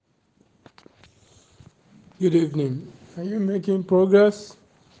Good evening. Are you making progress?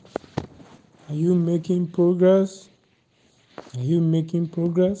 Are you making progress? Are you making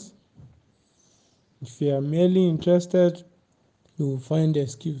progress? If you are merely interested, you will find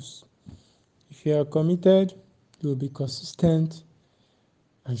excuse. If you are committed, you will be consistent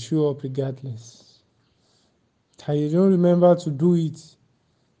and show up regardless. How you don't remember to do it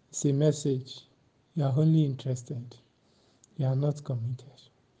is a message. You are only interested. You are not committed.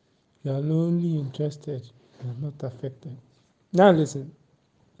 You are only interested. You are not affected. Now listen.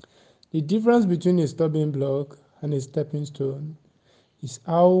 The difference between a stumbling block and a stepping stone is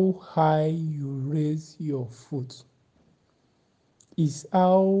how high you raise your foot. Is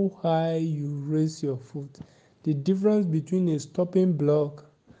how high you raise your foot. The difference between a stopping block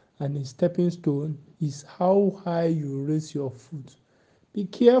and a stepping stone is how high you raise your foot. Be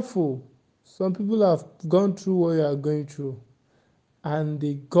careful. Some people have gone through what you are going through and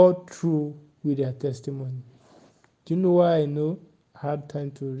they got through with their testimony. Do you know why I know? I had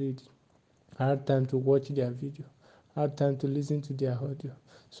time to read. I had time to watch their video. I had time to listen to their audio.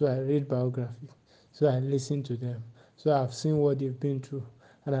 So I read biography. So I listen to them. So I've seen what they've been through.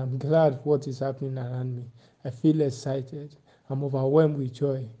 And I'm glad what is happening around me. I feel excited. I'm overwhelmed with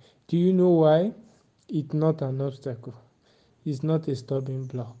joy. Do you know why? It's not an obstacle. It's not a stumbling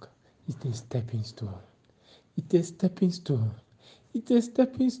block. It's a stepping stone. It's a stepping stone. It's a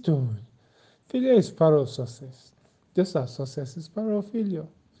stepping stone. Failure is part of success. Just as success is part of failure.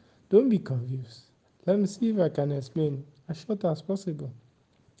 Don't be confused. Let me see if I can explain as short as possible.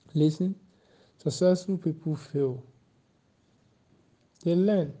 Listen, successful people fail. They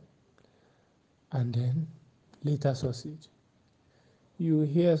learn and then later succeed. You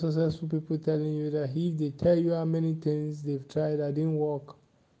hear successful people telling you that if they tell you how many things they've tried that didn't work,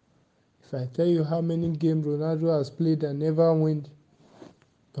 if I tell you how many games Ronaldo has played and never win,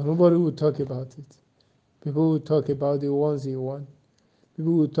 but nobody will talk about it. People will talk about the ones he won.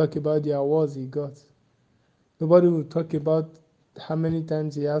 People will talk about the awards he got. Nobody will talk about how many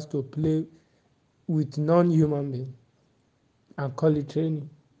times he has to play with non-human being and call it training.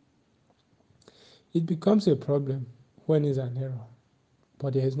 It becomes a problem when it's an error,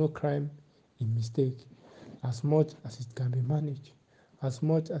 but there is no crime in mistake as much as it can be managed, as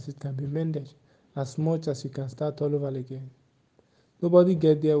much as it can be mended, as much as you can start all over again. Nobody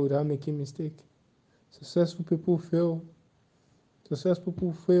get there without making mistake. Successful people fail. Successful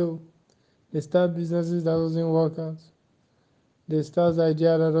people fail. They start businesses that doesn't work out. They start the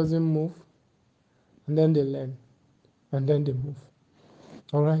idea that doesn't move, and then they learn, and then they move.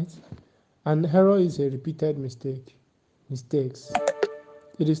 All right. An error is a repeated mistake. Mistakes.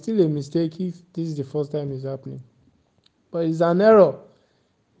 It is still a mistake if this is the first time it's happening. But it's an error.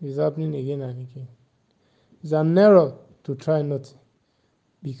 It's happening again and again. It's an error to try nothing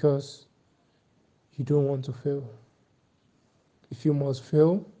because you don't want to fail. If you must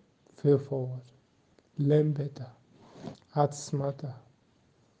fail, fail forward. Learn better. Act smarter.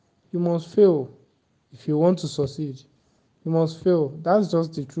 You must fail if you want to succeed. You must fail. That's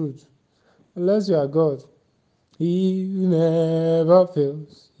just the truth. Unless you are God. He never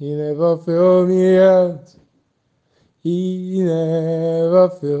fails. He never failed me yet. He never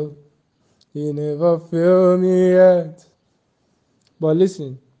failed. He never failed me yet. But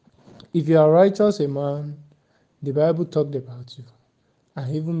listen, if you are righteous a man, the Bible talked about you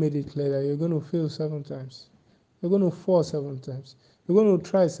and even made it clear that you're going to fail 7 times. You're going to fall 7 times. You're going to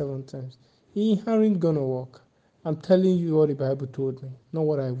try 7 times. It ain't going to work. I'm telling you what the Bible told me, not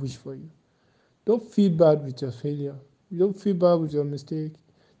what I wish for you. Don't feel bad with your failure. You don't feel bad with your mistake.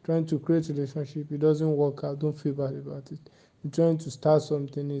 Trying to create a relationship, it doesn't work out. Don't feel bad about it. You're trying to start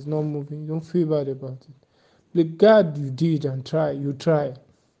something, it's not moving. Don't feel bad about it. The God you did and try, you try.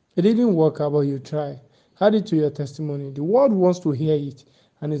 It didn't work out, but you try. Add it to your testimony. The world wants to hear it,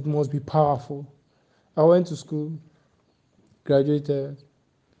 and it must be powerful. I went to school, graduated,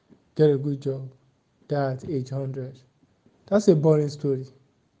 get a good job. That age 100. That's a boring story.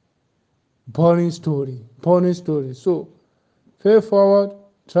 Boring story. Boring story. So, fail forward,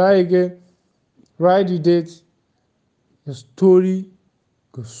 try again, write the date. Your story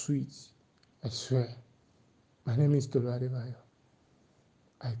goes sweet. I swear. My name is Tolu Adebayo.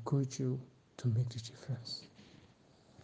 I coach you to make the difference.